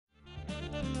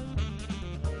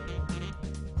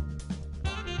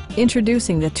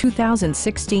Introducing the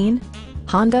 2016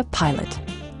 Honda Pilot.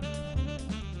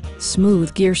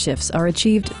 Smooth gear shifts are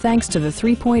achieved thanks to the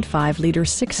 3.5-liter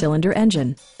six-cylinder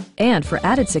engine. And for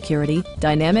added security,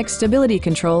 dynamic stability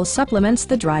control supplements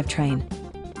the drivetrain.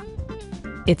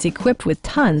 It's equipped with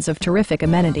tons of terrific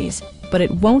amenities, but it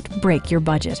won't break your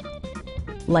budget.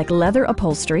 Like leather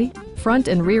upholstery, front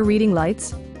and rear reading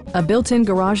lights, a built-in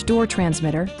garage door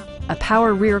transmitter, a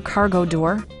power rear cargo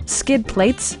door, skid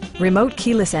plates, remote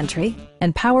keyless entry,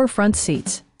 and power front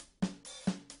seats.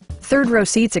 Third-row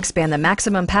seats expand the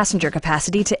maximum passenger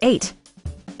capacity to 8.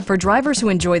 For drivers who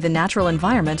enjoy the natural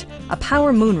environment, a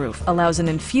power moonroof allows an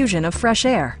infusion of fresh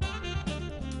air.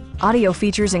 Audio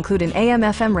features include an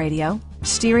AM/FM radio,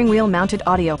 steering wheel mounted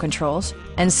audio controls,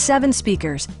 and 7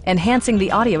 speakers, enhancing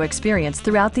the audio experience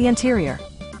throughout the interior.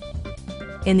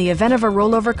 In the event of a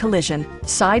rollover collision,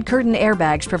 side curtain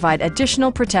airbags provide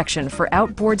additional protection for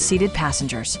outboard seated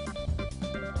passengers.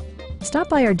 Stop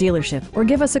by our dealership or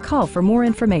give us a call for more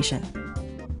information.